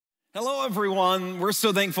Hello, everyone. We're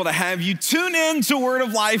so thankful to have you tune in to Word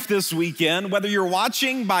of Life this weekend. Whether you're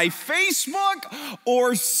watching by Facebook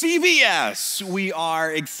or CBS, we are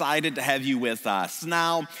excited to have you with us.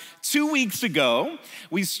 Now, 2 weeks ago,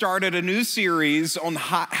 we started a new series on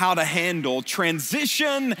how to handle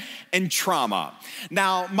transition and trauma.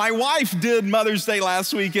 Now, my wife did Mother's Day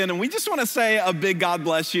last weekend, and we just want to say a big God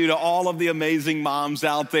bless you to all of the amazing moms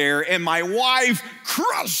out there. And my wife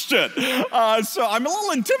crushed it. So I'm a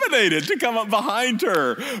little intimidated to come up behind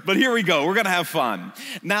her. But here we go. We're going to have fun.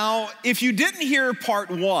 Now, if you didn't hear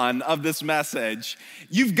part one of this message,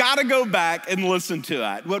 you've got to go back and listen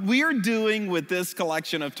to it. What we are doing with this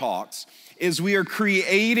collection of talks is we are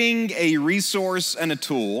creating a resource and a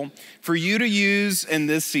tool for you to use in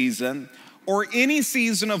this season or any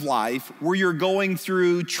season of life where you're going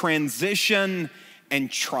through transition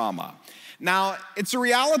and trauma. Now, it's a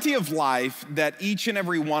reality of life that each and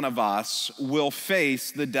every one of us will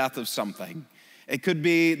face the death of something. It could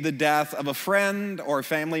be the death of a friend or a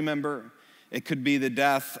family member. It could be the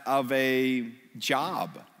death of a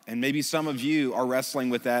job. And maybe some of you are wrestling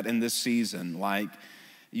with that in this season, like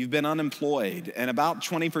you've been unemployed. And about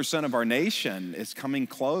 20% of our nation is coming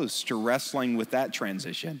close to wrestling with that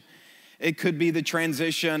transition. It could be the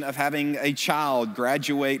transition of having a child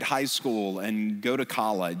graduate high school and go to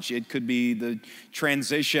college. It could be the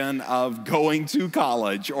transition of going to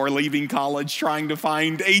college or leaving college trying to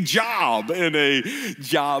find a job in a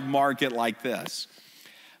job market like this.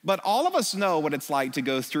 But all of us know what it's like to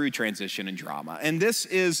go through transition and drama. And this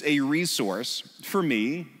is a resource for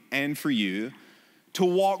me and for you to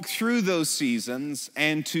walk through those seasons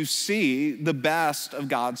and to see the best of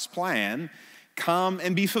God's plan come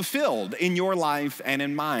and be fulfilled in your life and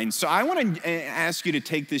in mine. So I want to ask you to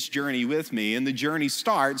take this journey with me, and the journey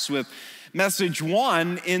starts with message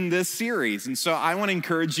one in this series. And so I want to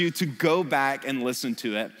encourage you to go back and listen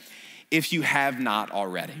to it if you have not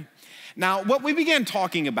already. Now, what we began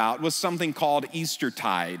talking about was something called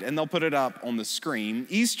Eastertide, and they'll put it up on the screen.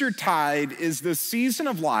 Eastertide is the season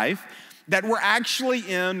of life that we're actually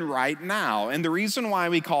in right now. And the reason why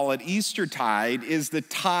we call it Eastertide is the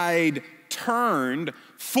tide turned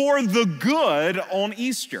for the good on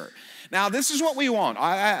Easter. Now, this is what we want.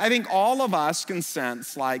 I think all of us can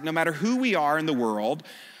sense, like, no matter who we are in the world,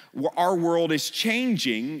 our world is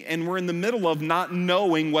changing, and we're in the middle of not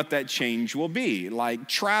knowing what that change will be. Like,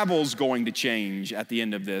 travel's going to change at the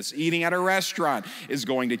end of this. Eating at a restaurant is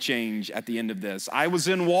going to change at the end of this. I was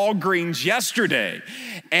in Walgreens yesterday,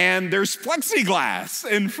 and there's plexiglass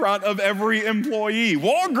in front of every employee.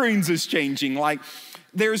 Walgreens is changing. Like,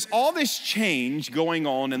 there's all this change going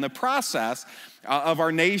on in the process of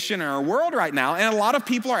our nation and our world right now. And a lot of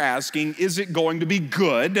people are asking, is it going to be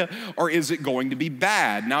good or is it going to be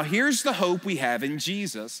bad? Now, here's the hope we have in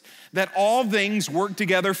Jesus, that all things work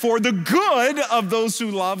together for the good of those who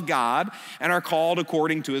love God and are called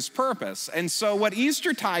according to his purpose. And so what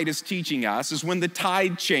Eastertide is teaching us is when the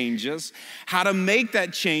tide changes, how to make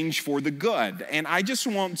that change for the good. And I just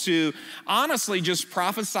want to honestly just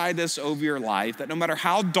prophesy this over your life, that no matter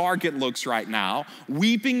how dark it looks right now,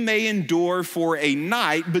 weeping may endure for a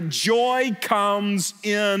night, but joy comes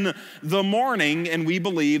in the morning, and we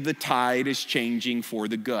believe the tide is changing for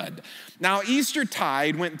the good. Now,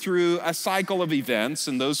 Eastertide went through a cycle of events,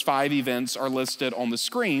 and those 5 events are listed on the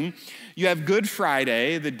screen. You have Good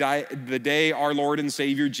Friday, the day our Lord and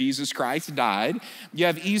Savior Jesus Christ died. You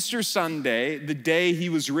have Easter Sunday, the day he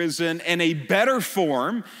was risen in a better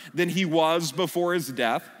form than he was before his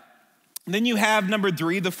death. Then you have number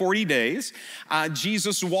 3, the 40 days.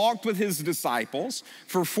 Jesus walked with his disciples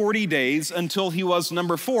for 40 days until he was,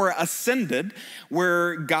 number 4, ascended,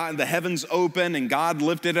 where the heavens opened and God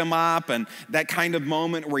lifted him up, and that kind of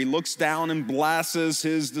moment where he looks down and blesses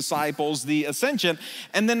his disciples, the ascension.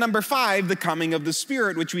 And then number 5, the coming of the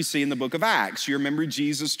Spirit, which we see in the book of Acts. You remember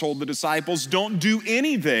Jesus told the disciples, don't do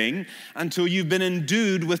anything until you've been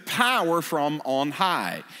endued with power from on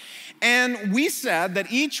high. And we said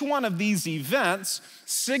that each one of these events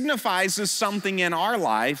signifies something in our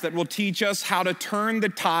life that will teach us how to turn the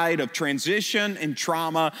tide of transition and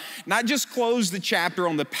trauma, not just close the chapter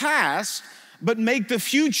on the past, but make the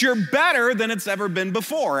future better than it's ever been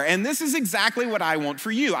before. And this is exactly what I want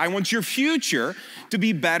for you. I want your future to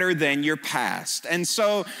be better than your past. And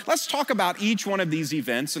so let's talk about each one of these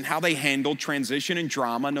events and how they handle transition and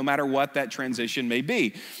drama, no matter what that transition may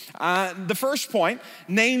be. The first point,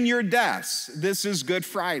 name your deaths. This is Good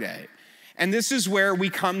Friday. And this is where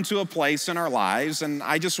we come to a place in our lives, and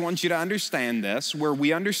I just want you to understand this, where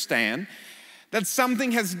we understand that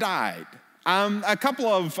something has died. A couple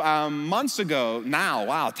of months ago now,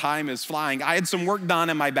 wow, time is flying. I had some work done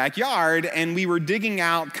in my backyard, and we were digging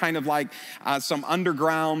out kind of like some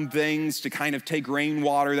underground things to kind of take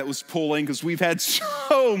rainwater that was pooling, because we've had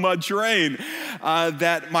so much rain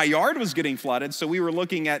that my yard was getting flooded. So we were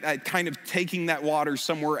looking at kind of taking that water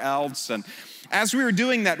somewhere else. And as we were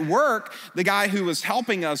doing that work, the guy who was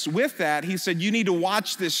helping us with that, he said, you need to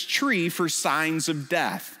watch this tree for signs of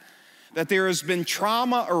death, that there has been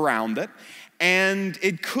trauma around it, and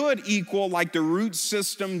it could equal like the root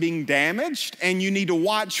system being damaged, and you need to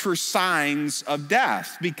watch for signs of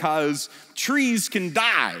death, because trees can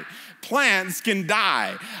die. Plants can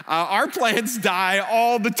die. Our plants die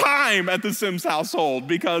all the time at the Sims household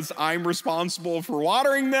because I'm responsible for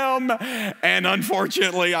watering them, and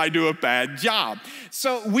unfortunately I do a bad job.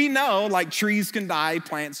 So we know like trees can die,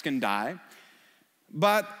 plants can die,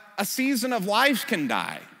 but a season of life can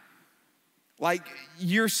die. Like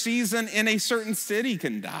your season in a certain city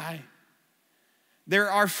can die.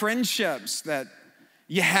 There are friendships that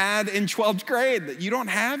you had in 12th grade that you don't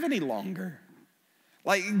have any longer.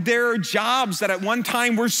 Like there are jobs that at one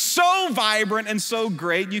time were so vibrant and so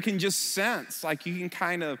great, you can just sense, like you can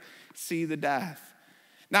kind of see the death.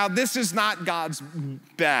 Now, this is not God's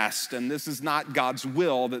best, and this is not God's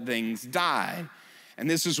will that things die. And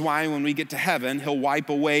this is why when we get to heaven, he'll wipe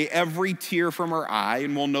away every tear from our eye,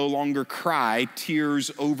 and we'll no longer cry tears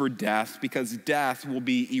over death, because death will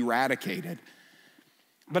be eradicated.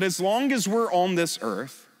 But as long as we're on this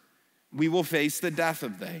earth, we will face the death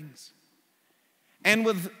of things. And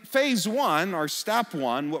with phase one, or step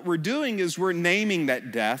one, what we're doing is we're naming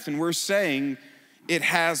that death, and we're saying it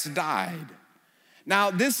has died.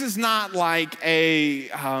 Now, this is not like a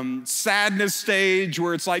sadness stage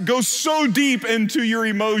where it's like, go so deep into your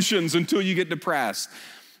emotions until you get depressed.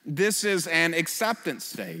 This is an acceptance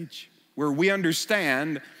stage where we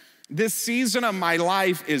understand this season of my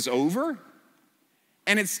life is over,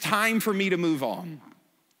 and it's time for me to move on.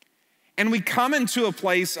 And we come into a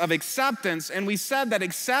place of acceptance, and we said that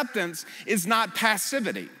acceptance is not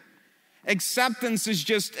passivity. Acceptance is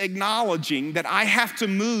just acknowledging that I have to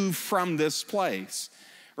move from this place.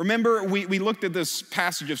 Remember, we looked at this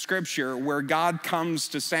passage of scripture where God comes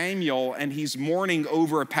to Samuel, and he's mourning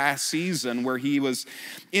over a past season where he was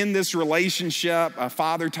in this relationship, a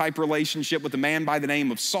father-type relationship with a man by the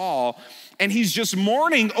name of Saul, and he's just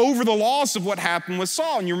mourning over the loss of what happened with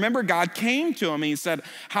Saul. And you remember God came to him and he said,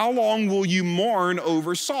 how long will you mourn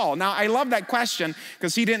over Saul? Now, I love that question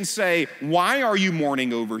because he didn't say, why are you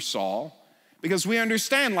mourning over Saul? Because we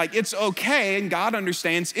understand, like, it's okay, and God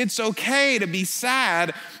understands, it's okay to be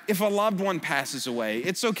sad if a loved one passes away.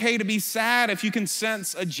 It's okay to be sad if you can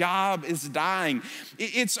sense a job is dying.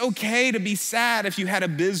 It's okay to be sad if you had a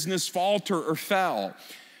business falter or fell.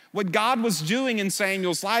 What God was doing in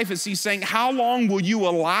Samuel's life is he's saying, how long will you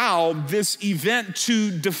allow this event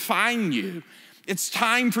to define you? It's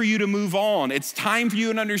time for you to move on. It's time for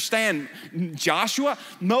you to understand, Joshua,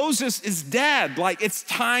 Moses is dead. Like, it's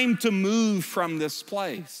time to move from this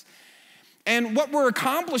place. And what we're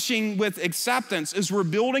accomplishing with acceptance is we're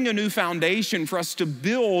building a new foundation for us to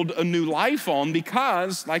build a new life on,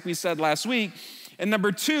 because, like we said last week, and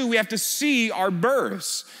number two, we have to see our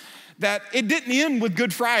births. That it didn't end with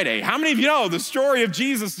Good Friday. How many of you know the story of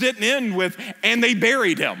Jesus didn't end with, and they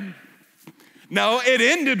buried him? No, it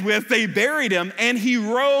ended with, they buried him, and he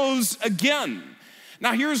rose again.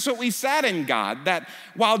 Now, here's what we said in God, that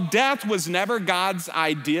while death was never God's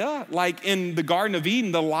idea, like in the Garden of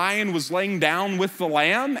Eden, the lion was laying down with the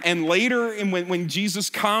lamb, and later when Jesus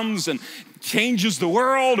comes and changes the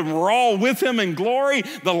world and we're all with him in glory,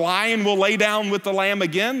 the lion will lay down with the lamb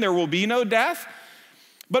again. There will be no death.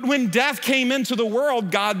 But when death came into the world,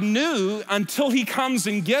 God knew until he comes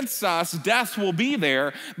and gets us, death will be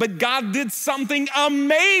there. But God did something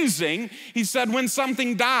amazing. He said, when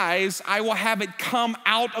something dies, I will have it come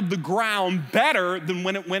out of the ground better than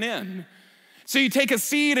when it went in. So you take a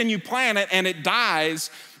seed and you plant it and it dies.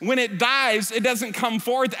 When it dies, it doesn't come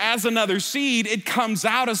forth as another seed. It comes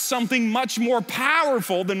out as something much more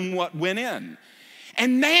powerful than what went in.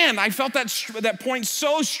 And man, I felt that point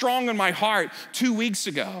so strong in my heart 2 weeks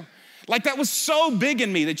ago. Like that was so big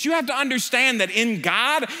in me that you have to understand that in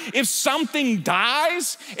God, if something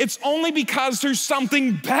dies, it's only because there's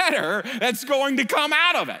something better that's going to come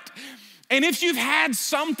out of it. And if you've had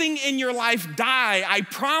something in your life die, I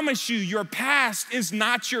promise you, your past is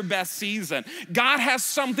not your best season. God has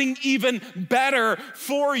something even better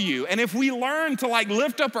for you. And if we learn to like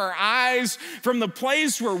lift up our eyes from the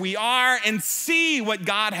place where we are and see what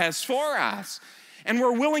God has for us, And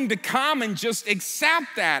we're willing to come and just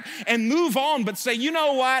accept that and move on, but say, you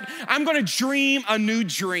know what? I'm gonna dream a new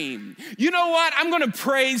dream. You know what? I'm gonna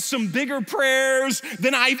pray some bigger prayers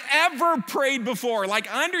than I've ever prayed before. Like,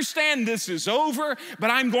 I understand this is over,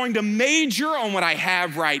 but I'm going to major on what I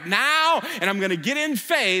have right now, and I'm gonna get in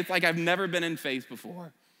faith like I've never been in faith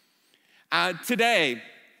before. Today,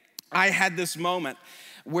 I had this moment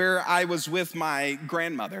where I was with my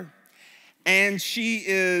grandmother. And she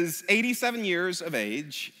is 87 years of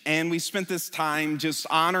age, and we spent this time just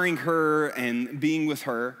honoring her and being with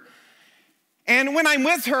her. And when I'm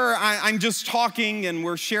with her, I'm just talking and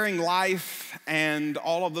we're sharing life and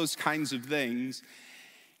all of those kinds of things.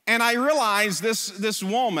 And I realize this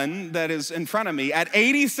woman that is in front of me at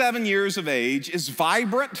 87 years of age is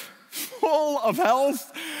vibrant, full of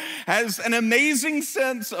health, has an amazing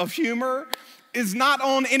sense of humor, is not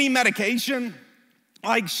on any medication.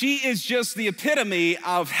 Like, she is just the epitome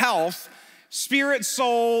of health, spirit,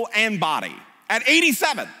 soul, and body at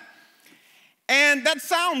 87. And that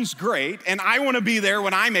sounds great, and I want to be there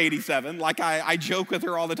when I'm 87. Like, I joke with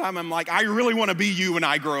her all the time. I'm like, I really want to be you when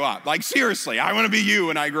I grow up. Like, seriously, I want to be you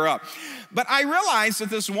when I grow up. But I realized that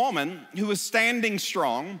this woman who is standing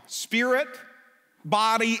strong, spirit,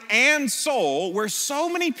 body, and soul, where so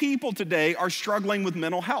many people today are struggling with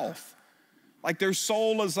mental health, like their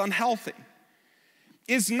soul is unhealthy,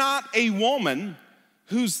 is not a woman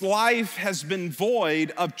whose life has been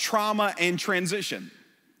void of trauma and transition.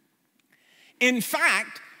 In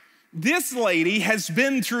fact, this lady has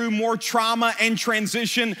been through more trauma and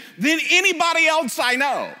transition than anybody else I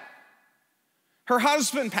know. Her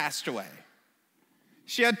husband passed away.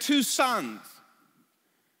 She had 2 sons.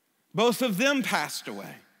 Both of them passed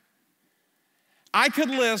away. I could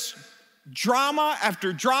list drama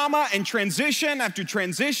after drama and transition after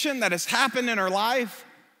transition that has happened in her life.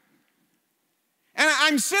 And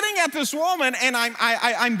I'm sitting at this woman and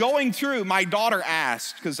I'm going through. My daughter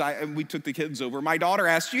asked, because we took the kids over, my daughter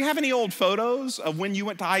asked, do you have any old photos of when you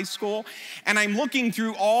went to high school? And I'm looking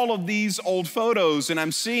through all of these old photos and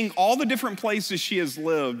I'm seeing all the different places she has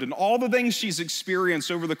lived and all the things she's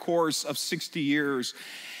experienced over the course of 60 years.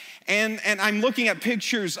 And I'm looking at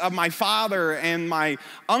pictures of my father and my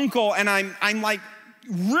uncle, and I'm like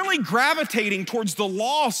really gravitating towards the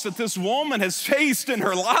loss that this woman has faced in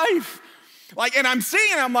her life. Like, and I'm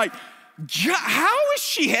seeing it, I'm like, how is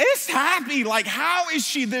she this happy? Like, how is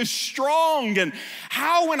she this strong? And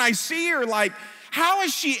how, when I see her, like, how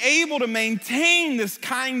is she able to maintain this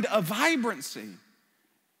kind of vibrancy?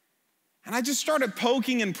 And I just started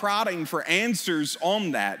poking and prodding for answers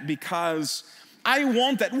on that, because I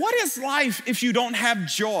want that. What is life if you don't have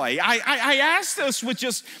joy? I ask this with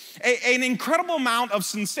just an incredible amount of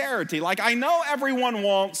sincerity. Like, I know everyone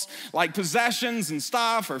wants like possessions and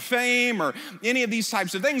stuff or fame or any of these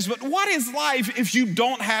types of things, but what is life if you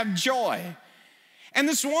don't have joy? And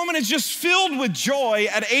this woman is just filled with joy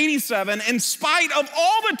at 87 in spite of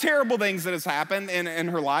all the terrible things that has happened in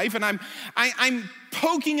her life. And I'm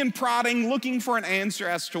poking and prodding, looking for an answer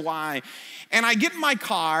as to why. And I get in my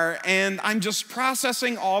car and I'm just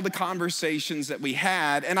processing all the conversations that we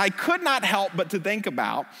had. And I could not help but to think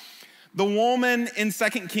about the woman in 2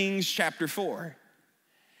 Kings chapter 4.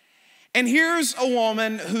 And here's a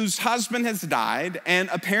woman whose husband has died, and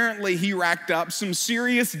apparently he racked up some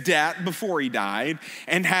serious debt before he died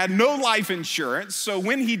and had no life insurance. So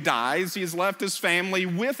when he dies, he has left his family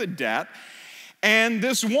with a debt. And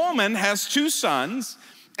this woman has 2 sons,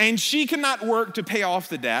 and she cannot work to pay off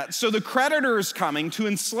the debt. So the creditor is coming to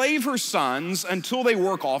enslave her sons until they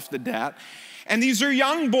work off the debt. And these are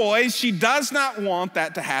young boys. She does not want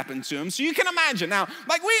that to happen to them. So you can imagine. Now,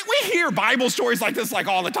 like we hear Bible stories like this like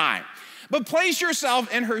all the time. But place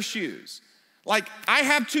yourself in her shoes. Like, I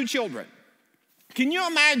have 2 children. Can you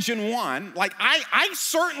imagine one? Like, I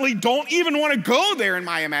certainly don't even want to go there in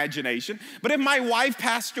my imagination. But if my wife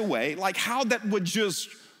passed away, like how that would just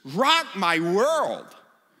rock my world.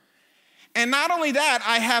 And not only that,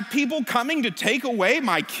 I have people coming to take away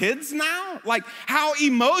my kids now. Like, how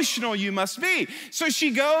emotional you must be. So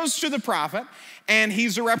she goes to the prophet, and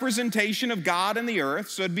he's a representation of God in the earth.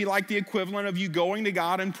 So it'd be like the equivalent of you going to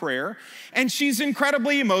God in prayer. And she's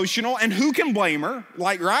incredibly emotional, and who can blame her?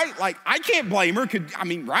 Like, right? Like, I can't blame her.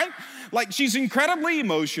 Right? Like, she's incredibly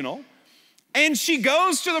emotional. And she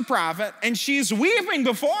goes to the prophet, and she's weeping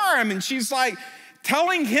before him, and she's like,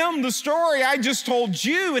 telling him the story I just told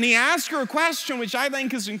you. And he asked her a question which I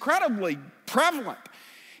think is incredibly prevalent.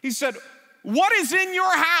 He said, what is in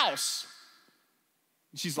your house?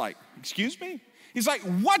 And she's like, excuse me? He's like,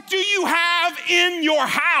 what do you have in your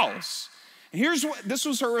house? And this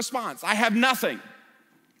was her response. I have nothing.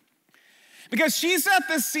 Because she's at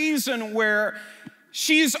this season where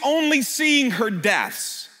She's only seeing her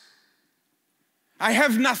deaths. I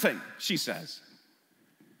have nothing, she says.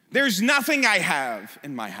 There's nothing I have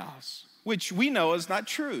in my house, which we know is not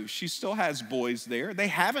true. She still has boys there. They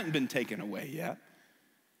haven't been taken away yet.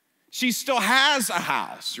 She still has a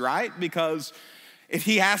house, right? Because if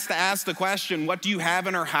he has to ask the question, what do you have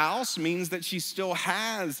in her house, means that she still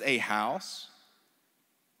has a house.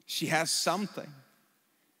 She has something.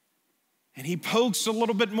 And he pokes a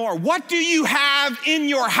little bit more. What do you have in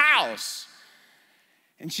your house?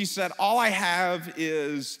 And she said, all I have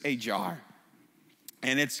is a jar,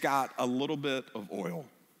 and it's got a little bit of oil.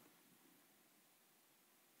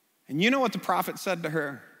 And you know what the prophet said to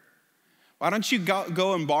her? Why don't you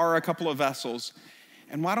go and borrow a couple of vessels,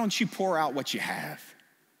 and why don't you pour out what you have?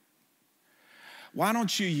 Why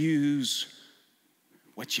don't you use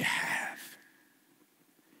what you have?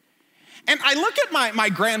 And I look at my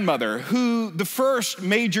grandmother, who the first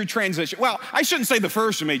major transition, well, I shouldn't say the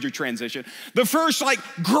first major transition, the first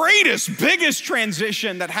greatest, biggest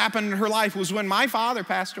transition that happened in her life was when my father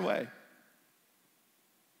passed away.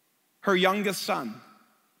 Her youngest son,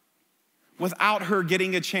 without her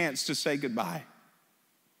getting a chance to say goodbye.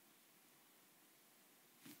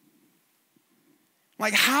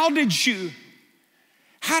 How did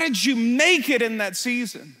you make it in that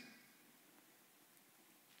season?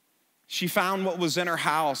 She found what was in her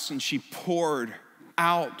house and she poured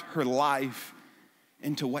out her life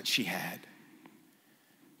into what she had.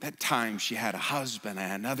 That time she had a husband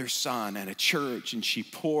and another son and a church, and she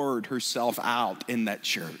poured herself out in that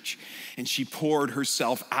church. And she poured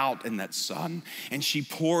herself out in that son. And she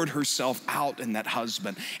poured herself out in that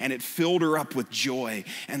husband. And it filled her up with joy,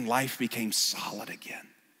 and life became solid again.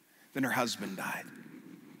 Then her husband died.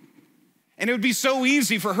 And it would be so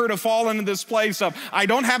easy for her to fall into this place of, I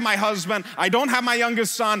don't have my husband, I don't have my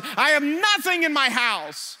youngest son, I have nothing in my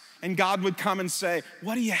house. And God would come and say,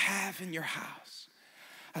 what do you have in your house?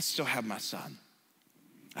 I still have my son.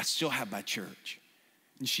 I still have my church.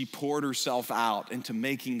 And she poured herself out into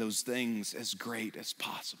making those things as great as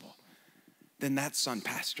possible. Then that son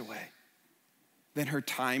passed away. Then her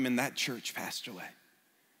time in that church passed away.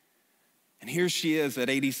 And here she is at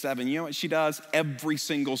 87. You know what she does? Every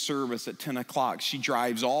single service at 10 o'clock, she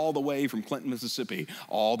drives all the way from Clinton, Mississippi,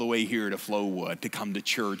 all the way here to Flowood to come to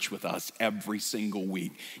church with us every single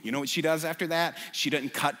week. You know what she does after that? She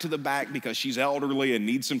doesn't cut to the back because she's elderly and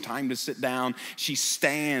needs some time to sit down. She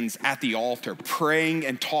stands at the altar praying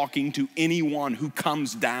and talking to anyone who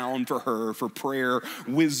comes down for her for prayer,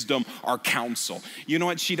 wisdom, or counsel. You know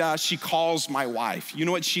what she does? She calls my wife. You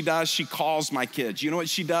know what she does? She calls my kids. You know what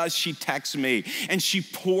she does? She texts me, and she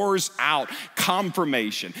pours out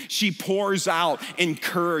confirmation. She pours out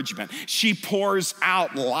encouragement. She pours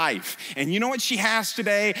out life. And you know what she has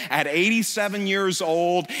today at 87 years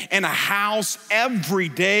old, in a house every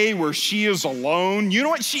day where she is alone? You know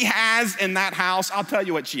what she has in that house? I'll tell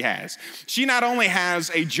you what she has. She not only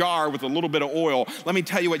has a jar with a little bit of oil, let me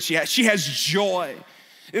tell you what she has. She has joy.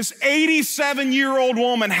 This 87-year-old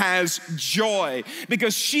woman has joy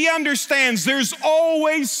because she understands there's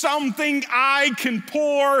always something I can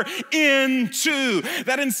pour into.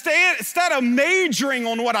 That instead of majoring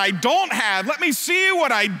on what I don't have, let me see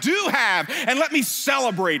what I do have and let me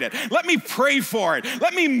celebrate it. Let me pray for it.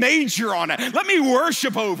 Let me major on it. Let me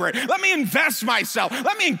worship over it. Let me invest myself.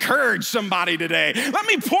 Let me encourage somebody today. Let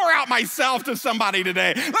me pour out myself to somebody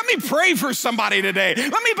today. Let me pray for somebody today.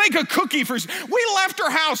 Let me bake a cookie for. We left her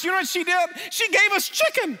house. You know what she did? She gave us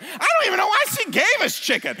chicken. I don't even know why she gave us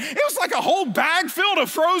chicken. It was like a whole bag filled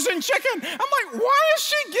of frozen chicken. I'm like, why is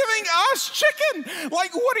she giving us chicken?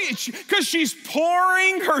 Like, what are you? Because she's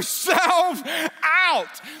pouring herself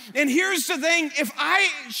out. And here's the thing: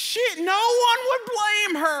 no one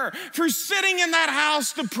would blame her for sitting in that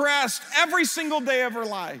house depressed every single day of her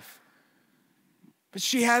life. But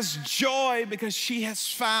she has joy because she has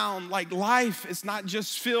found life is not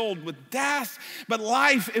just filled with death, but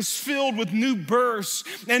life is filled with new births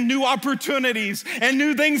and new opportunities and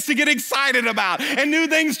new things to get excited about and new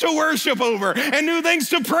things to worship over and new things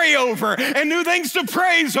to pray over and new things to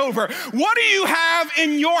praise over. What do you have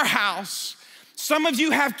in your house? Some of you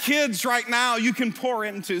have kids right now you can pour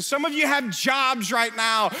into. Some of you have jobs right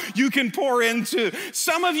now you can pour into.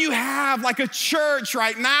 Some of you have a church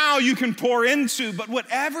right now you can pour into. But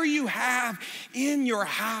whatever you have in your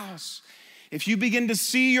house, if you begin to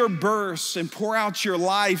see your bursts and pour out your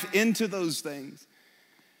life into those things,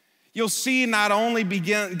 you'll see not only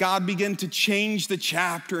God begin to change the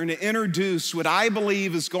chapter and to introduce what I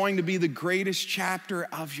believe is going to be the greatest chapter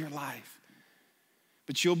of your life,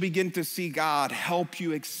 but you'll begin to see God help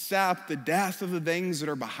you accept the death of the things that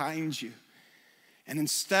are behind you And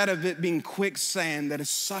instead of it being quicksand that is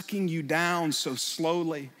sucking you down so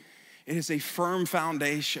slowly, it is a firm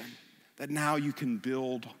foundation that now you can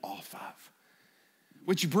build off of.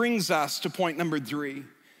 Which brings us to point number 3,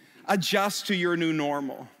 adjust to your new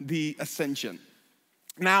normal, the ascension.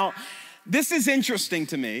 Now, this is interesting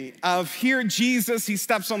to me. Here Jesus, he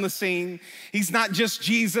steps on the scene. He's not just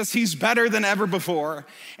Jesus, he's better than ever before.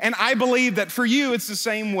 And I believe that for you, it's the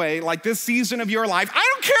same way. Like this season of your life, I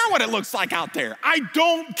don't care what it looks like out there. I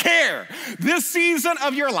don't care. This season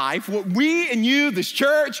of your life, what we and you, this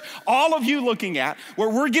church, all of you looking at, where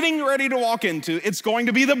we're getting ready to walk into, it's going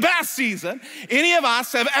to be the best season any of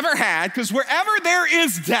us have ever had, because wherever there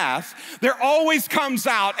is death, there always comes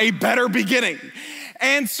out a better beginning.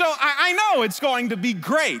 And so I know it's going to be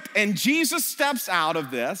great. And Jesus steps out of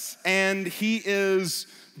this, and he is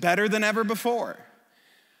better than ever before.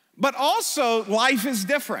 But also, life is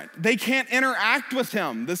different. They can't interact with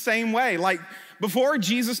him the same way. Like before,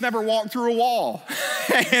 Jesus never walked through a wall.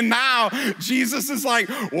 And now Jesus is like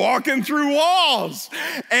walking through walls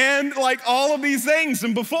and like all of these things.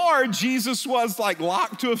 And before, Jesus was like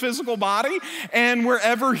locked to a physical body, and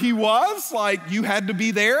wherever he was, like you had to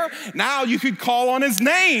be there. Now you could call on his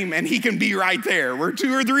name and he can be right there. Where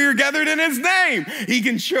 2 or 3 are gathered in his name, he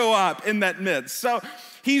can show up in that midst. So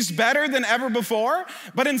he's better than ever before,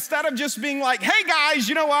 but instead of just being like, hey guys,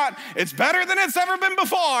 you know what? It's better than it's ever been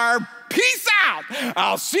before. Peace out.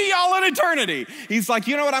 I'll see y'all in eternity. He's like,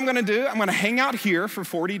 you know what I'm gonna do? I'm gonna hang out here for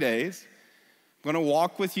 40 days. I'm gonna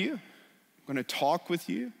walk with you. I'm gonna talk with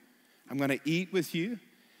you. I'm gonna eat with you.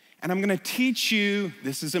 And I'm gonna teach you,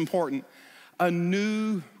 this is important, a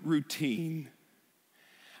new routine.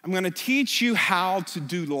 I'm gonna teach you how to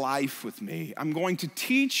do life with me. I'm going to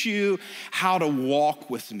teach you how to walk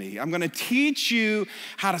with me. I'm gonna teach you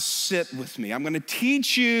how to sit with me. I'm gonna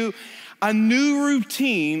teach you a new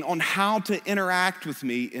routine on how to interact with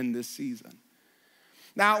me in this season.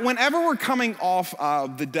 Now, whenever we're coming off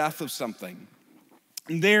of the death of something,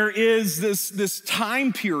 there is this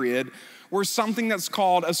time period where something that's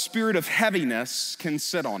called a spirit of heaviness can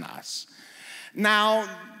sit on us. Now,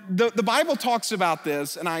 the Bible talks about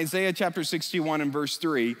this in Isaiah chapter 61 and verse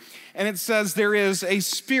 3, and it says there is a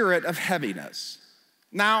spirit of heaviness.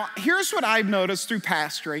 Now, here's what I've noticed through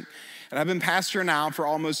pastoring, and I've been pastor now for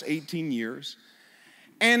almost 18 years.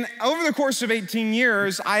 And over the course of 18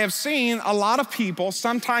 years, I have seen a lot of people,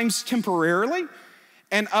 sometimes temporarily,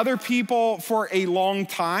 and other people for a long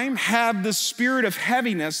time have this spirit of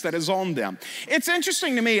heaviness that is on them. It's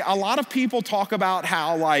interesting to me, a lot of people talk about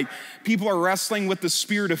how like people are wrestling with the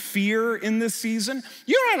spirit of fear in this season.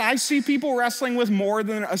 You know what I see people wrestling with more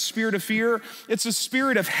than a spirit of fear? It's a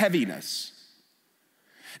spirit of heaviness.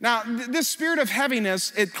 Now, this spirit of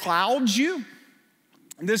heaviness, it clouds you.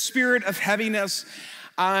 This spirit of heaviness,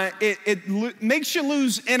 it makes you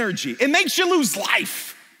lose energy. It makes you lose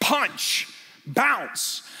life, punch,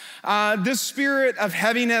 bounce. This spirit of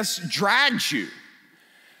heaviness drags you.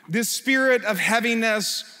 This spirit of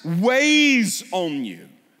heaviness weighs on you.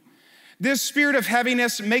 This spirit of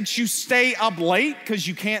heaviness makes you stay up late because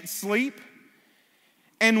you can't sleep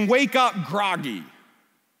and wake up groggy.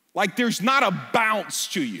 Like there's not a bounce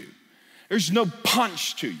to you. There's no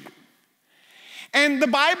punch to you. And the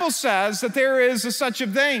Bible says that there is such a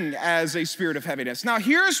thing as a spirit of heaviness. Now,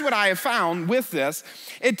 here's what I have found with this.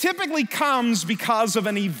 It typically comes because of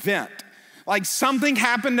an event. Like something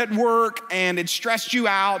happened at work and it stressed you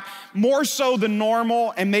out more so than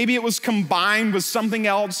normal, and maybe it was combined with something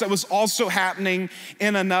else that was also happening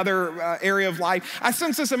in another area of life. I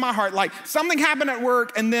sense this in my heart, like something happened at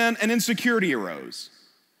work and then an insecurity arose.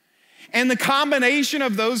 And the combination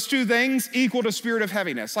of those two things equaled a spirit of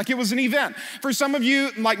heaviness. Like it was an event. For some of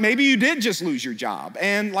you, like maybe you did just lose your job,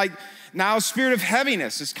 and like now a spirit of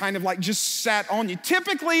heaviness is kind of like just sat on you.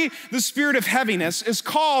 Typically, the spirit of heaviness is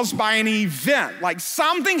caused by an event, like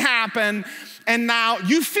something happened and now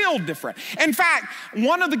you feel different. In fact,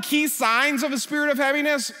 one of the key signs of a spirit of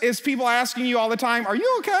heaviness is people asking you all the time, are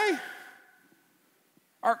you okay?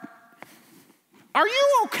 Are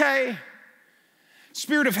you okay?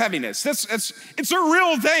 Spirit of heaviness, it's a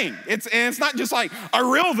real thing. It's not just like a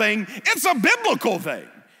real thing, it's a biblical thing.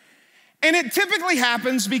 And it typically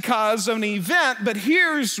happens because of an event, but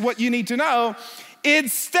here's what you need to know. It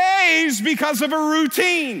stays because of a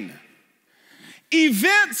routine.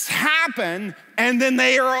 Events happen and then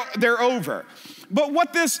they're over. But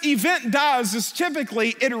what this event does is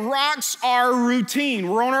typically it rocks our routine.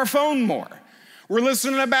 We're on our phone more. We're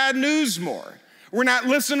listening to bad news more. We're not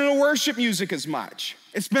listening to worship music as much.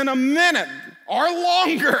 It's been a minute or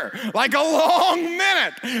longer, like a long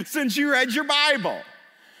minute since you read your Bible.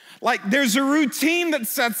 Like there's a routine that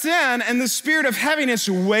sets in and the spirit of heaviness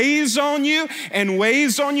weighs on you and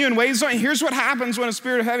weighs on you and weighs on you. Here's what happens when a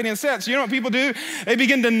spirit of heaviness sets. You know what people do? They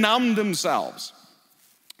begin to numb themselves.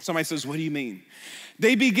 Somebody says, what do you mean?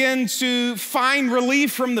 They begin to find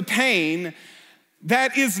relief from the pain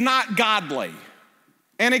that is not godly.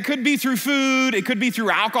 And it could be through food, it could be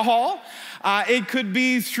through alcohol, it could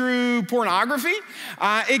be through pornography,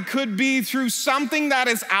 it could be through something that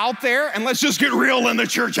is out there, and let's just get real in the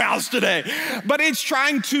church house today. But it's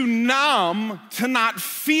trying to numb, to not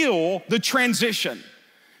feel the transition,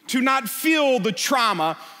 to not feel the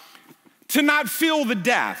trauma, to not feel the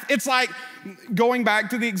death. It's like, going back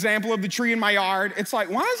to the example of the tree in my yard, it's like,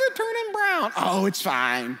 why is it turning brown? Oh, it's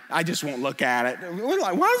fine. I just won't look at it. We're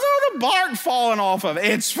like, why is all the bark falling off of it?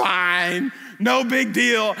 It's fine. No big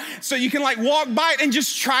deal. So you can like walk by it and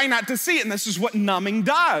just try not to see it. And this is what numbing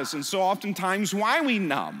does. And so oftentimes why we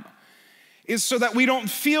numb is so that we don't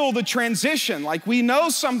feel the transition. Like we know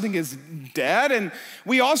something is dead, and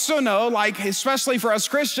we also know, like especially for us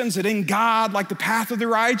Christians, that in God, like the path of the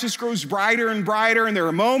righteous grows brighter and brighter, and there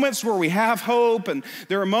are moments where we have hope, and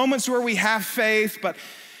there are moments where we have faith, but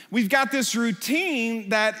we've got this routine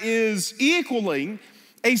that is equaling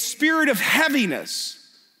a spirit of heaviness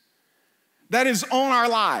that is on our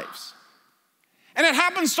lives. And it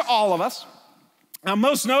happens to all of us. Now,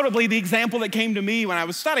 most notably, the example that came to me when I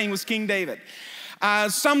was studying was King David.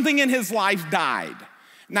 Something in his life died.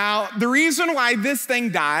 Now, the reason why this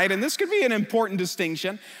thing died, and this could be an important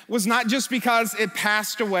distinction, was not just because it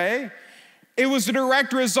passed away. It was a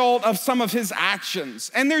direct result of some of his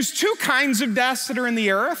actions. And there's two kinds of deaths that are in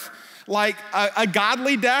the earth. Like a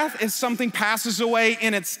godly death is something passes away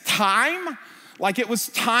in its time. Like it was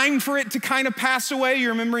time for it to kind of pass away. You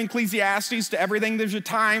remember in Ecclesiastes, to everything there's a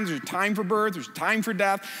time. There's a time for birth, there's a time for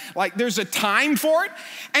death. Like there's a time for it.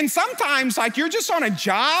 And sometimes like you're just on a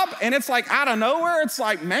job and it's like out of nowhere, it's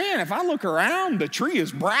like, man, if I look around, the tree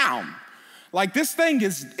is brown. Like this thing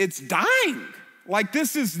it's dying. Like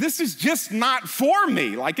this is just not for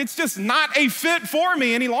me. Like it's just not a fit for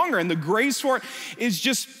me any longer. And the grace for it is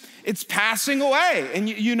just, it's passing away, and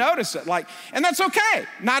you notice it. Like, and that's okay.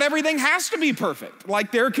 Not everything has to be perfect.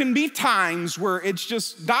 Like there can be times where it's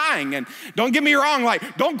just dying. And don't get me wrong,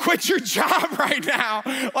 like don't quit your job right now.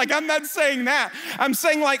 Like I'm not saying that. I'm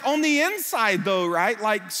saying like on the inside though, right?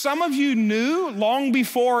 Like some of you knew long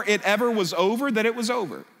before it ever was over that it was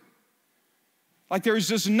over. Like there's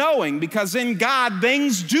this knowing, because in God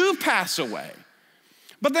things do pass away.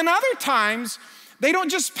 But then other times they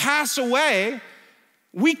don't just pass away,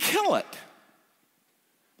 we kill it.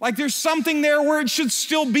 Like there's something there where it should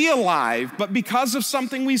still be alive, but because of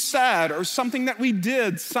something we said or something that we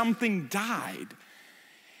did, something died.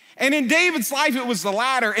 And in David's life, it was the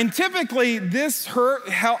latter. And typically this hurts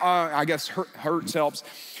helps.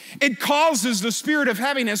 It causes the spirit of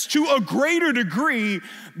heaviness to a greater degree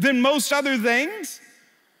than most other things,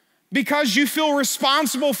 because you feel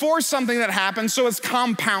responsible for something that happened, so it's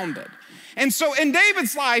compounded. And so in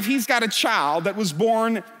David's life, he's got a child that was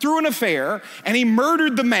born through an affair, and he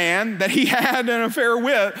murdered the man that he had an affair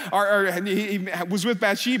with, or he was with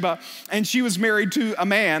Bathsheba, and she was married to a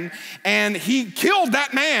man, and he killed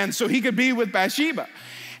that man so he could be with Bathsheba.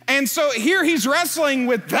 And so here he's wrestling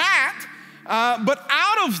with that, but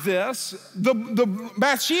out of this, the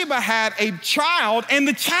Bathsheba had a child, and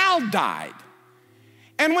the child died.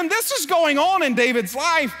 And when this is going on in David's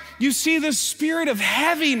life, you see this spirit of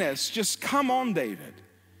heaviness just come on David.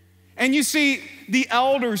 And you see the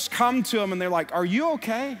elders come to him and they're like, are you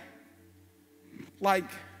okay? Like,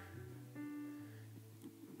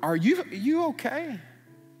 are you okay?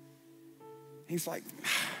 He's like,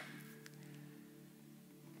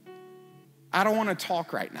 I don't want to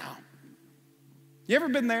talk right now. You ever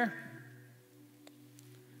been there?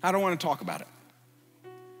 I don't want to talk about it.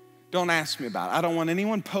 Don't ask me about it. I don't want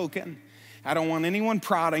anyone poking. I don't want anyone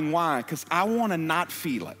prodding. Why? Because I want to not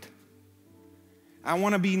feel it. I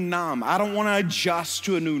want to be numb. I don't want to adjust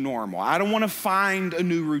to a new normal. I don't want to find a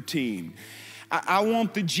new routine. I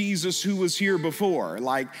want the Jesus who was here before.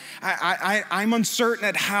 Like, I'm uncertain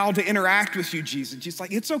at how to interact with you, Jesus. Just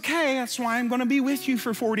like, it's okay. That's why I'm going to be with you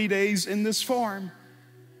for 40 days in this form.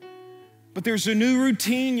 But there's a new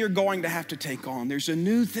routine you're going to have to take on. There's a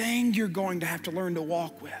new thing you're going to have to learn to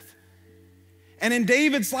walk with. And in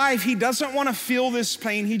David's life, he doesn't want to feel this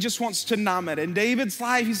pain. He just wants to numb it. In David's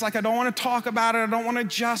life, he's like, I don't want to talk about it. I don't want to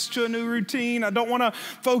adjust to a new routine. I don't want to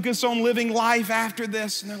focus on living life after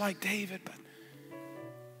this. And they're like, David, but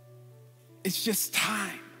it's just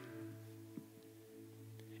time.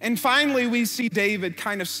 And finally, we see David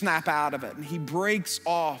kind of snap out of it, and he breaks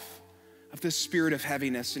off of this spirit of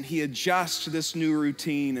heaviness, and he adjusts to this new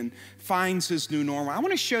routine and finds his new normal. I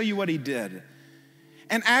want to show you what he did.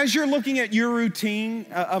 And as you're looking at your routine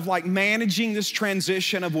of like managing this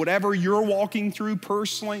transition of whatever you're walking through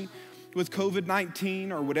personally with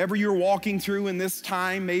COVID-19 or whatever you're walking through in this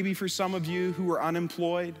time, maybe for some of you who are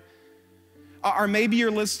unemployed, or maybe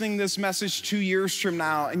you're listening to this message 2 years from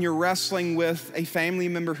now and you're wrestling with a family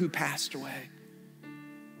member who passed away.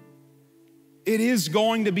 It is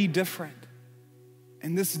going to be different.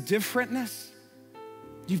 And this differentness,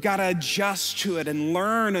 you've got to adjust to it and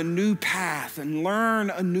learn a new path and learn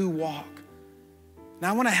a new walk. Now,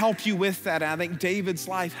 I want to help you with that. And I think David's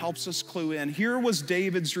life helps us clue in. Here was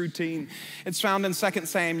David's routine. It's found in 2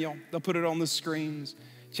 Samuel. They'll put it on the screens.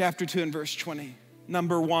 Chapter 2 and verse 20.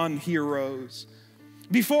 Number 1, he arose.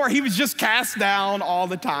 Before, he was just cast down all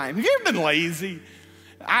the time. Have you ever been lazy?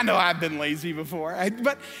 I know I've been lazy before.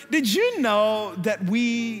 But did you know that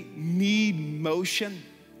we need motion?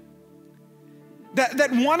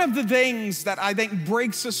 That one of the things that I think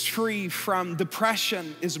breaks us free from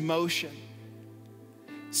depression is motion.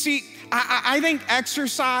 See, I think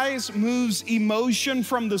exercise moves emotion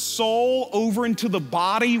from the soul over into the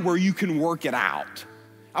body where you can work it out.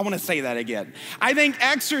 I want to say that again. I think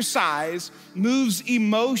exercise moves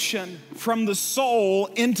emotion from the soul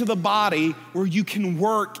into the body where you can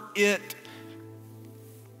work it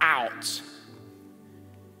out.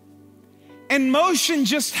 And motion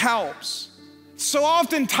just helps. So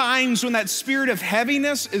oftentimes when that spirit of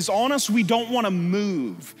heaviness is on us, we don't want to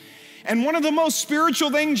move. And one of the most spiritual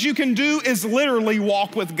things you can do is literally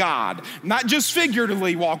walk with God. Not just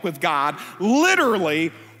figuratively walk with God,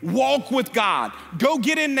 literally walk with God. Go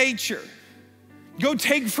get in nature. Go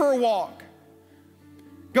take for a walk.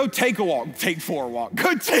 Go take a walk. Take for a walk.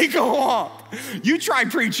 Go take a walk. You try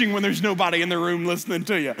preaching when there's nobody in the room listening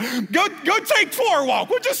to you. Go take for a walk.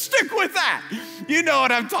 We'll just stick with that. You know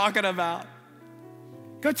what I'm talking about.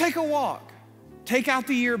 Go take a walk. Take out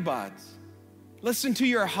the earbuds. Listen to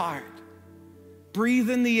your heart. Breathe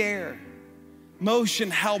in the air. Motion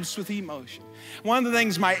helps with emotion. One of the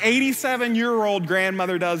things my 87-year-old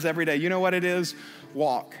grandmother does every day, you know what it is?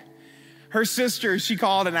 Walk. Her sister, she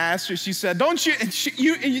called and asked her, she said, don't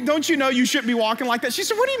you know you shouldn't be walking like that? She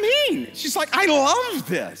said, what do you mean? She's like, I love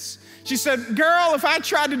this. She said, girl, if I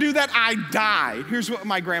tried to do that, I'd die. Here's what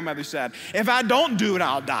my grandmother said. If I don't do it,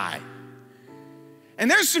 I'll die. And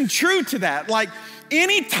there's some truth to that. Like,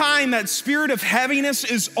 anytime that spirit of heaviness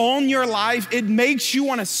is on your life, it makes you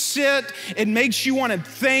want to sit, it makes you want to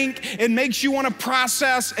think, it makes you want to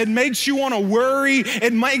process, it makes you want to worry,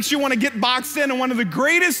 it makes you want to get boxed in. And one of the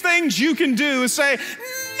greatest things you can do is say,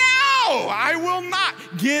 no, I will not.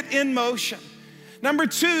 Get in motion. Number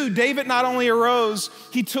 2, David not only arose,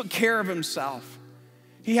 he took care of himself.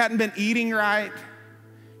 He hadn't been eating right.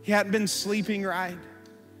 He hadn't been sleeping right.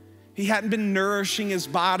 He hadn't been nourishing his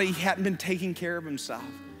body. He hadn't been taking care of himself.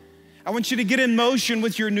 I want you to get in motion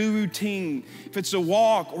with your new routine. If it's a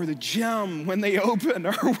walk or the gym when they open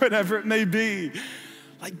or whatever it may be,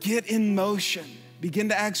 like get in motion. Begin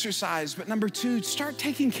to exercise. But number 2, start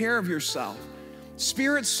taking care of yourself.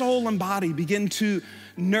 Spirit, soul, and body. Begin to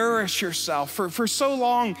nourish yourself. For so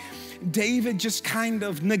long, David just kind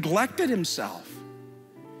of neglected himself.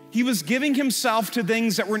 He was giving himself to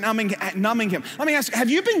things that were numbing him. Let me ask you, have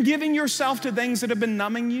you been giving yourself to things that have been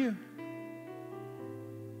numbing you?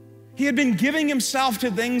 He had been giving himself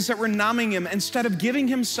to things that were numbing him instead of giving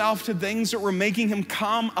himself to things that were making him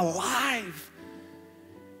come alive.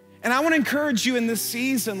 And I want to encourage you in this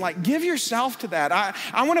season, like give yourself to that.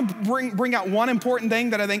 I want to bring out one important thing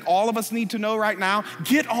that I think all of us need to know right now.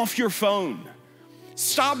 Get off your phone.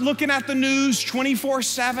 Stop looking at the news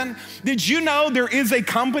 24/7. Did you know there is a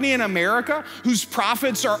company in America whose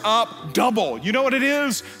profits are up double? You know what it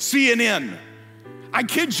is? CNN. I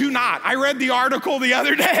kid you not. I read the article the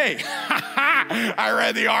other day. I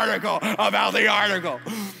read the article about the article.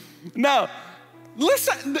 No,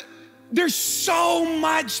 listen, there's so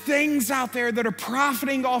much things out there that are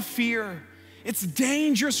profiting off fear. It's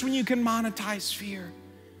dangerous when you can monetize fear.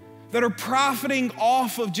 That are profiting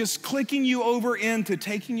off of just clicking you over into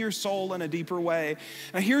taking your soul in a deeper way.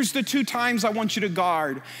 Now here's the 2 times I want you to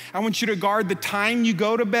guard. I want you to guard the time you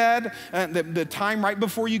go to bed, the time right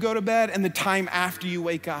before you go to bed, and the time after you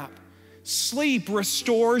wake up. Sleep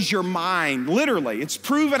restores your mind, literally. It's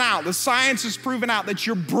proven out, the science has proven out that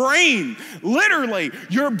your brain, literally,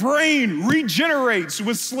 your brain regenerates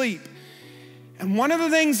with sleep. And one of the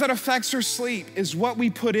things that affects our sleep is what we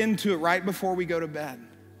put into it right before we go to bed.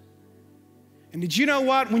 And did you know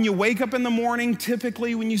what? When you wake up in the morning,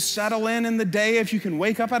 typically when you settle in the day, if you can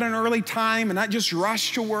wake up at an early time and not just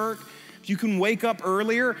rush to work, If you can wake up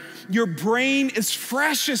earlier, your brain is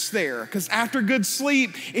freshest there because after good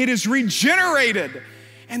sleep, it is regenerated.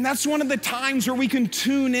 And that's one of the times where we can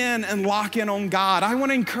tune in and lock in on God. I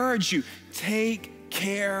want to encourage you, take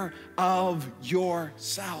care of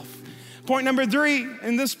yourself. Point number 3,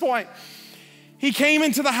 in this point, he came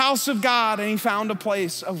into the house of God and he found a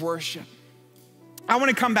place of worship. I want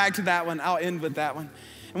to come back to that one. I'll end with that one.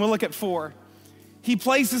 And we'll look at 4. He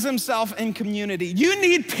places himself in community. You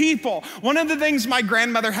need people. One of the things my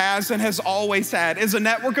grandmother has and has always had is a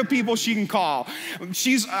network of people she can call.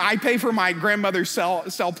 I pay for my grandmother's cell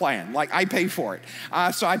plan. Like, I pay for it.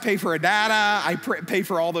 So I pay for her data. I pay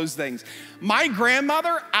for all those things. My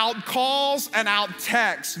grandmother outcalls and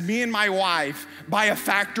outtexts me and my wife by a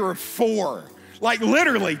factor of 4. Like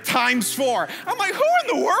literally times 4. I'm like, who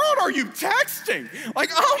in the world are you texting? Like,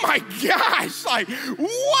 oh my gosh, like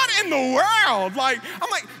what in the world? Like, I'm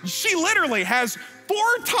like, she literally has 4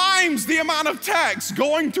 times the amount of texts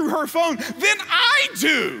going through her phone than I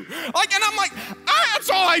do. Like, and I'm like, that's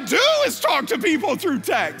all I do is talk to people through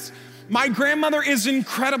text. My grandmother is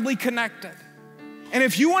incredibly connected. And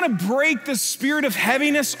if you want to break the spirit of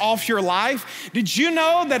heaviness off your life, did you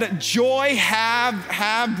know that a joy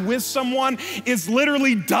have with someone is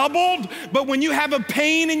literally doubled? But when you have a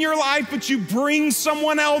pain in your life, but you bring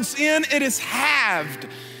someone else in, it is halved.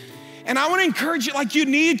 And I want to encourage you, like, you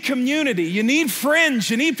need community, you need friends,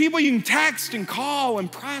 you need people you can text and call and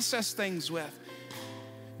process things with.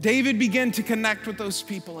 David began to connect with those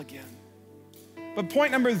people again. But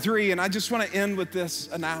point number 3, and I just want to end with this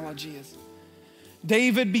analogy, is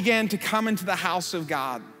David began to come into the house of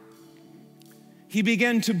God. He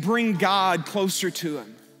began to bring God closer to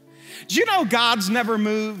him. Do you know God's never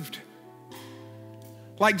moved?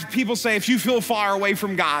 Like people say, if you feel far away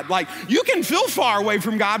from God, like you can feel far away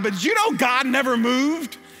from God, but you know God never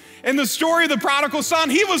moved? In the story of the prodigal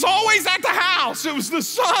son, he was always at the house. It was the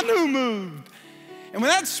son who moved. And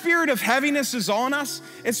when that spirit of heaviness is on us,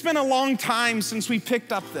 it's been a long time since we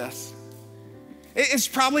picked up this. It's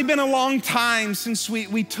probably been a long time since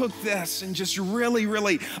we took this and just really,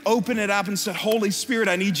 really opened it up and said, Holy Spirit,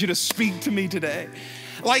 I need you to speak to me today.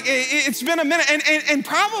 Like it's been a minute, and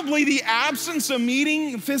probably the absence of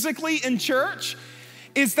meeting physically in church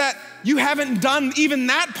is that you haven't done even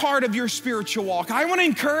that part of your spiritual walk. I want to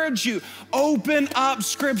encourage you, open up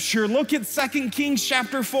scripture. Look at 2 Kings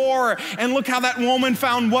chapter 4 and look how that woman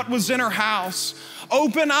found what was in her house.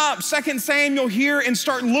 Open up 2 Samuel here and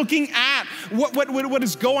start looking at what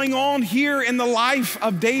is going on here in the life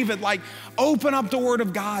of David. Like, open up the Word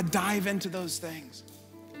of God, dive into those things.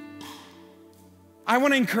 I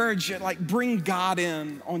want to encourage you, like, bring God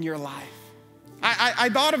in on your life. I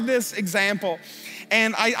thought of this example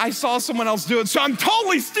and I saw someone else do it, so I'm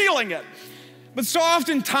totally stealing it. But so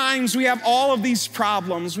oftentimes we have all of these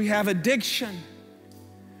problems. We have addiction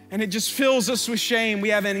and it just fills us with shame. We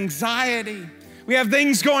have anxiety. We have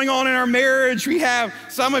things going on in our marriage. We have,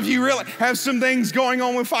 some of you really have some things going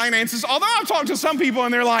on with finances. Although I've talked to some people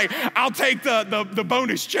and they're like, I'll take the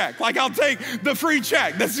bonus check. Like, I'll take the free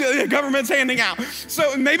check that the government's handing out.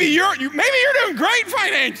 So maybe you're doing great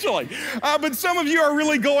financially. But some of you are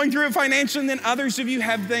really going through it financially, and then others of you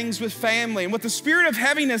have things with family. And what the spirit of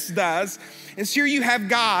heaviness does is, here you have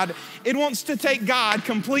God. It wants to take God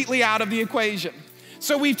completely out of the equation.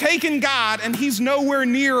 So we've taken God and he's nowhere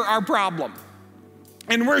near our problem.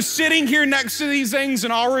 And we're sitting here next to these things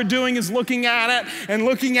and all we're doing is looking at it and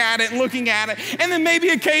looking at it and looking at it. And then maybe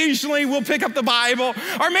occasionally we'll pick up the Bible,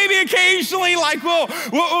 or maybe occasionally like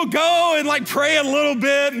we'll go and like pray a little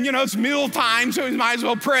bit. And you know, it's meal time, so we might as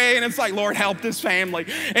well pray. And it's like, Lord, help this family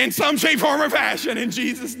in some shape, form, or fashion. In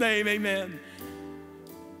Jesus' name, amen.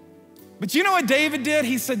 But you know what David did?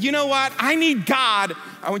 He said, you know what? I need God.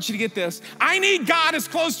 I want you to get this. I need God as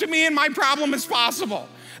close to me and my problem as possible.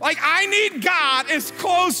 Like, I need God as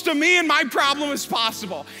close to me and my problem as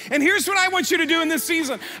possible. And here's what I want you to do in this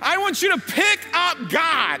season. I want you to pick up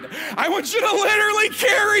God. I want you to literally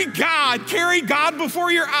carry God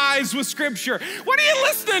before your eyes with scripture. What are you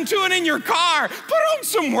listening to it in your car? Put on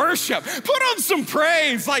some worship. Put on some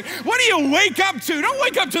praise. Like, what do you wake up to? Don't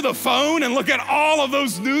wake up to the phone and look at all of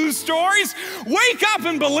those news stories. Wake up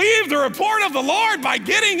and believe the report of the Lord by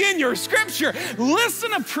getting in your scripture. Listen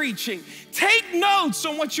to preaching. Take notes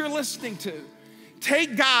on what you're listening to.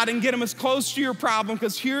 Take God and get him as close to your problem,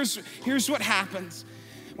 because here's what happens.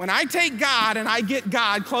 When I take God and I get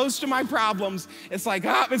God close to my problems, it's like,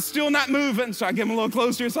 it's still not moving, so I get him a little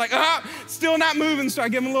closer. It's like, still not moving, so I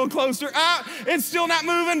get him a little closer. It's still not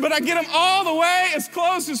moving, but I get him all the way as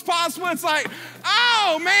close as possible. It's like,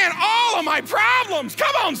 oh man, all of my problems,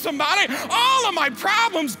 come on somebody, all of my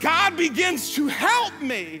problems, God begins to help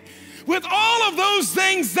me. with all of those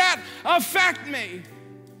things that affect me.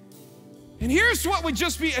 And here's what would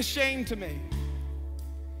just be a shame to me.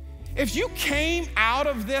 If you came out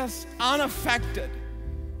of this unaffected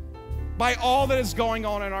by all that is going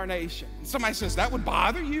on in our nation, and somebody says, that would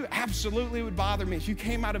bother you? Absolutely, it would bother me if you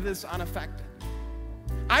came out of this unaffected.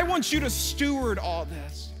 I want you to steward all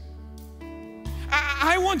this.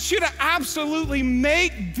 I want you to absolutely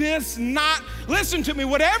make this not, listen to me,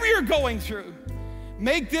 whatever you're going through,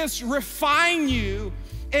 make this refine you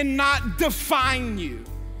and not define you.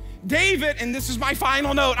 David, and this is my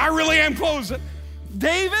final note, I really am closing.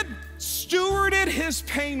 David stewarded his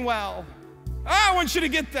pain well. Oh, I want you to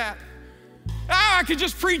get that. Oh, I could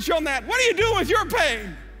just preach on that. What are you doing with your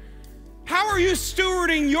pain? How are you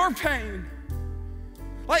stewarding your pain?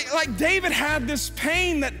 Like David had this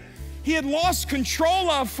pain that he had lost control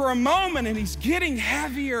of for a moment, and he's getting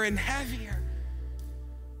heavier and heavier.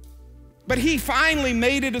 But he finally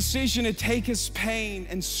made a decision to take his pain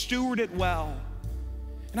and steward it well.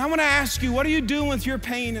 And I want to ask you, what are you doing with your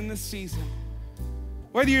pain in this season?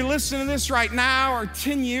 Whether you're listening to this right now or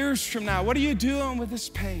 10 years from now, what are you doing with this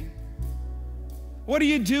pain? What are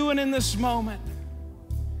you doing in this moment?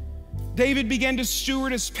 David began to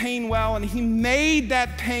steward his pain well, and he made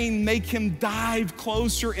that pain make him dive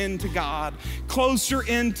closer into God, closer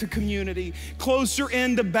into community, closer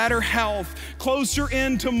into better health, closer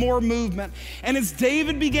into more movement. And as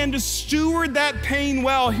David began to steward that pain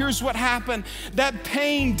well, here's what happened. That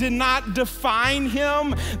pain did not define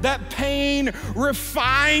him. That pain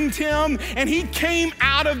refined him, and he came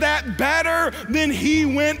out of that better than he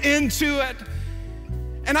went into it.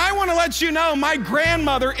 And I want to let you know, my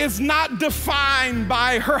grandmother is not defined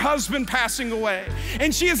by her husband passing away.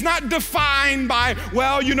 And she is not defined by,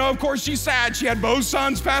 well, you know, of course she's sad. She had both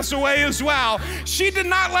sons pass away as well. She did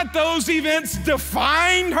not let those events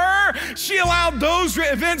define her. She allowed those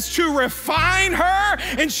events to refine her,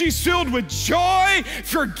 and she's filled with joy,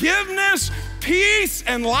 forgiveness, peace,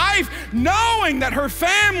 and life, knowing that her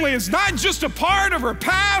family is not just a part of her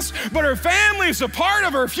past, but her family is a part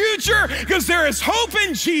of her future, because there is hope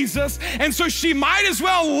in Jesus, and so she might as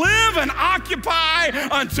well live and occupy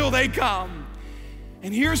until they come.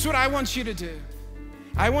 And here's what I want you to do.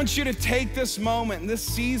 I want you to take this moment, this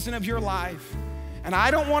season of your life, and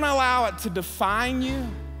I don't want to allow it to define you.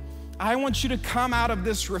 I want you to come out of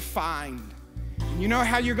this refined. And you know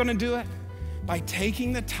how you're going to do it? By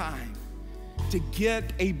taking the time to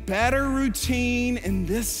get a better routine in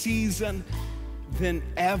this season than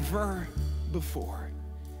ever before.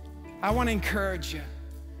 I want to encourage you,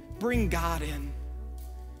 bring God in.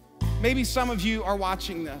 Maybe some of you are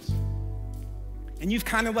watching this and you've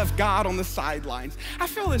kind of left God on the sidelines. I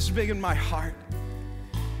feel this big in my heart.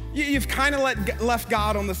 You've kind of left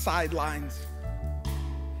God on the sidelines.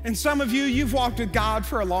 And some of you, you've walked with God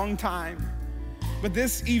for a long time, but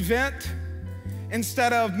this event,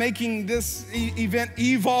 instead of making this event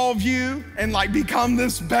evolve you and like become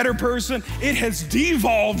this better person, it has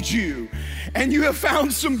devolved you. And you have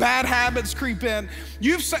found some bad habits creep in.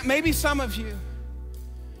 Maybe some of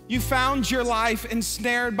you found your life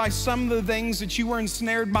ensnared by some of the things that you were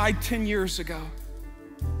ensnared by 10 years ago.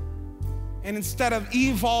 And instead of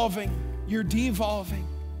evolving, you're devolving.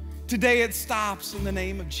 Today it stops in the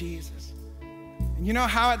name of Jesus. And you know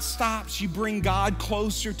how it stops? You bring God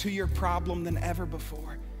closer to your problem than ever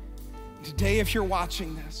before. Today, if you're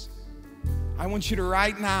watching this, I want you to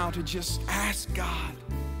right now to just ask God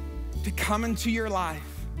to come into your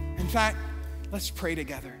life. In fact, let's pray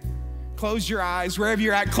together. Close your eyes, wherever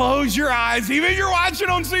you're at, close your eyes. Even if you're watching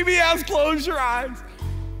on CBS, close your eyes.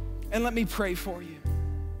 And let me pray for you.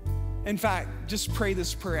 In fact, just pray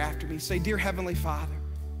this prayer after me. Say, dear Heavenly Father,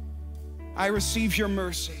 I receive your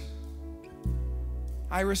mercy.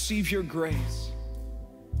 I receive your grace.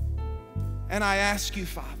 And I ask you,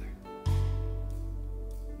 Father,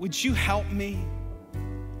 would you help me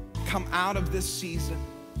come out of this season,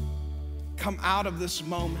 come out of this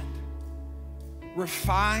moment,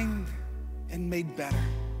 refined and made better.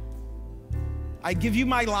 I give you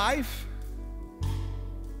my life.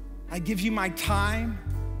 I give you my time.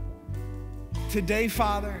 Today,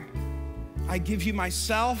 Father, I give you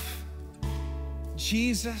myself.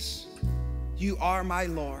 Jesus, you are my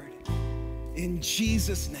Lord. In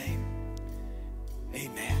Jesus' name,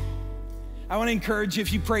 amen. I want to encourage you,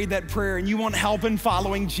 if you prayed that prayer and you want help in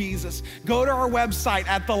following Jesus, go to our website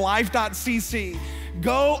at thelife.cc.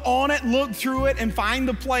 Go on it, look through it, and find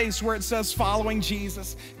the place where it says following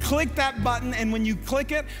Jesus. Click that button, and when you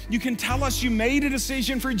click it, you can tell us you made a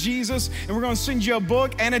decision for Jesus, and we're going to send you a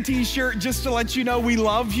book and a t-shirt just to let you know we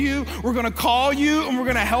love you. We're going to call you, and we're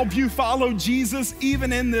going to help you follow Jesus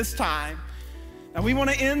even in this time. And we want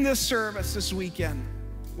to end this service this weekend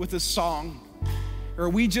with a song where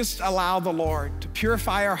we just allow the Lord to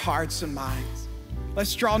purify our hearts and minds.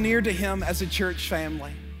 Let's draw near to him as a church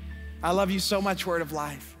family. I love you so much, Word of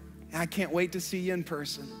Life. And I can't wait to see you in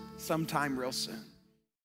person sometime real soon.